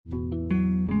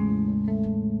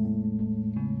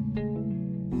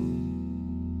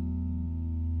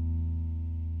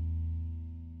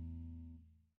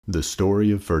The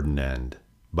Story of Ferdinand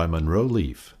by Monroe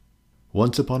Leaf.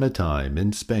 Once upon a time,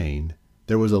 in Spain,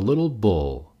 there was a little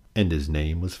bull, and his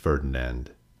name was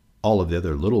Ferdinand. All of the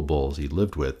other little bulls he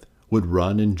lived with would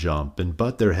run and jump and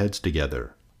butt their heads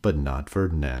together, but not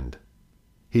Ferdinand.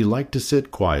 He liked to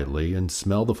sit quietly and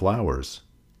smell the flowers.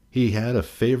 He had a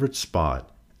favorite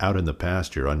spot out in the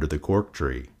pasture under the cork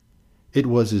tree. It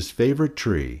was his favorite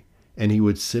tree, and he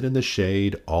would sit in the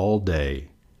shade all day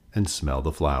and smell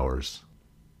the flowers.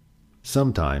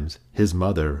 Sometimes his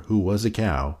mother, who was a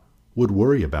cow, would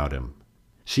worry about him.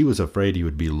 She was afraid he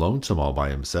would be lonesome all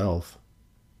by himself.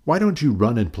 "Why don't you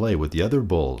run and play with the other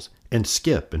bulls and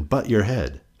skip and butt your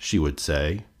head?" she would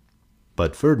say.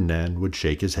 But Ferdinand would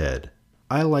shake his head.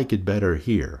 "I like it better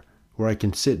here, where I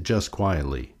can sit just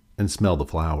quietly and smell the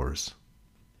flowers."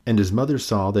 And his mother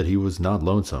saw that he was not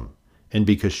lonesome, and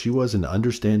because she was an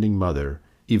understanding mother,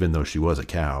 even though she was a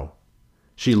cow,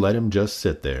 she let him just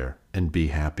sit there and be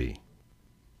happy.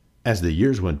 As the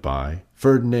years went by,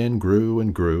 Ferdinand grew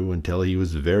and grew until he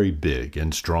was very big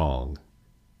and strong.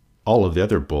 All of the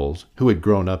other bulls, who had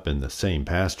grown up in the same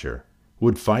pasture,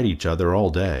 would fight each other all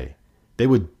day. They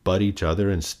would butt each other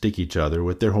and stick each other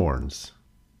with their horns.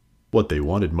 What they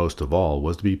wanted most of all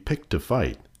was to be picked to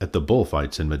fight at the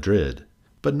bullfights in Madrid,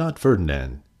 but not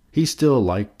Ferdinand. He still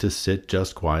liked to sit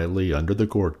just quietly under the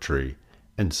cork tree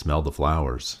and smell the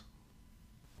flowers.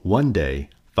 One day,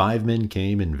 5 men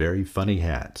came in very funny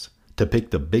hats to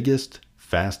pick the biggest,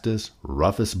 fastest,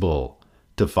 roughest bull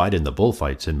to fight in the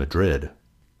bullfights in Madrid.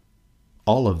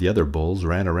 All of the other bulls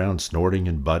ran around snorting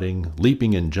and butting,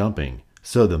 leaping and jumping,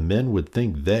 so the men would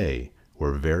think they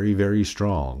were very, very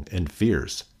strong and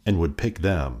fierce and would pick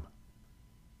them.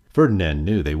 Ferdinand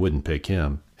knew they wouldn't pick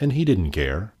him, and he didn't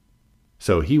care.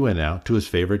 So he went out to his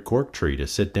favorite cork tree to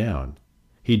sit down.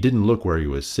 He didn't look where he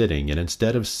was sitting, and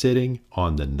instead of sitting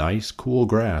on the nice cool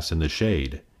grass in the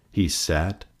shade, he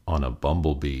sat on a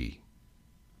bumblebee.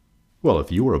 Well,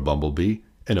 if you were a bumblebee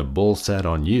and a bull sat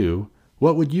on you,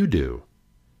 what would you do?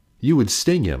 You would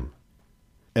sting him.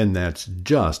 And that's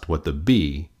just what the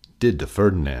bee did to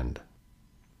Ferdinand.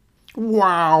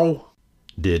 Wow!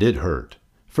 Did it hurt?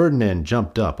 Ferdinand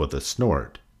jumped up with a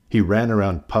snort. He ran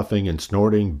around puffing and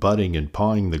snorting, butting and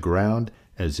pawing the ground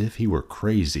as if he were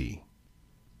crazy.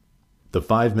 The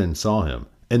 5 men saw him,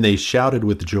 and they shouted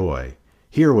with joy.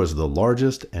 Here was the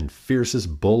largest and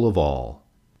fiercest bull of all.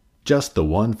 Just the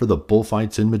one for the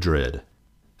bullfights in Madrid.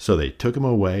 So they took him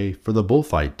away for the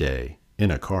bullfight day in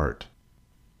a cart.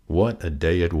 What a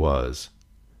day it was!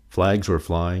 Flags were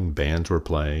flying, bands were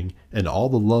playing, and all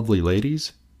the lovely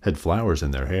ladies had flowers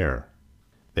in their hair.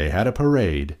 They had a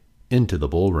parade into the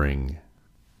bull ring.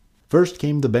 First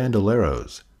came the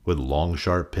bandoleros, with long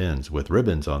sharp pins with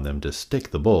ribbons on them to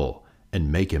stick the bull and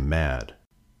make him mad.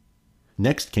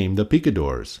 Next came the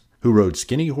picadors, who rode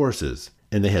skinny horses,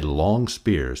 and they had long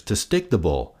spears to stick the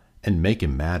bull and make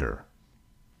him madder.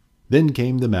 Then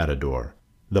came the matador,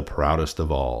 the proudest of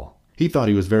all. He thought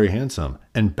he was very handsome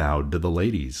and bowed to the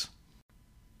ladies.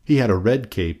 He had a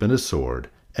red cape and a sword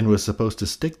and was supposed to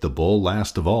stick the bull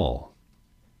last of all.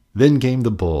 Then came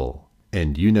the bull,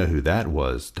 and you know who that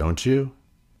was, don't you?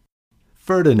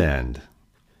 Ferdinand.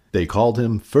 They called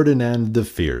him Ferdinand the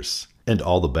Fierce, and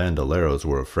all the bandoleros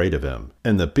were afraid of him,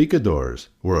 and the picadors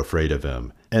were afraid of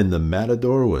him, and the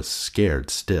matador was scared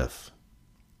stiff.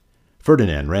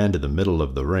 Ferdinand ran to the middle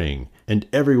of the ring, and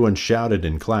everyone shouted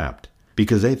and clapped,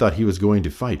 because they thought he was going to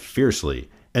fight fiercely,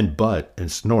 and butt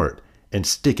and snort, and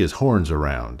stick his horns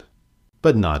around.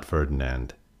 But not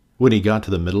Ferdinand. When he got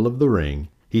to the middle of the ring,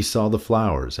 he saw the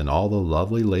flowers in all the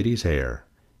lovely ladies' hair,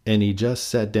 and he just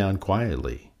sat down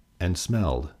quietly and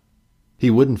smelled. He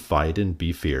wouldn't fight and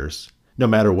be fierce, no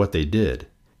matter what they did.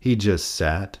 He just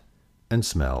sat and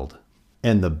smelled.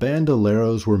 And the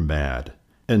bandoleros were mad,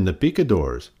 and the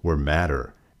picadors were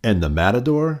madder, and the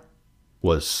matador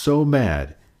was so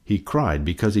mad he cried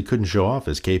because he couldn't show off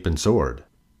his cape and sword.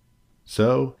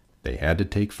 So they had to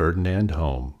take Ferdinand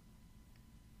home.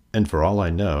 And for all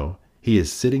I know, he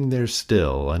is sitting there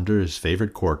still under his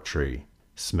favorite cork tree,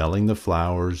 smelling the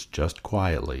flowers just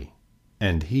quietly,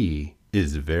 and he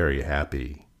is very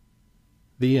happy.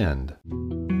 The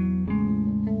end.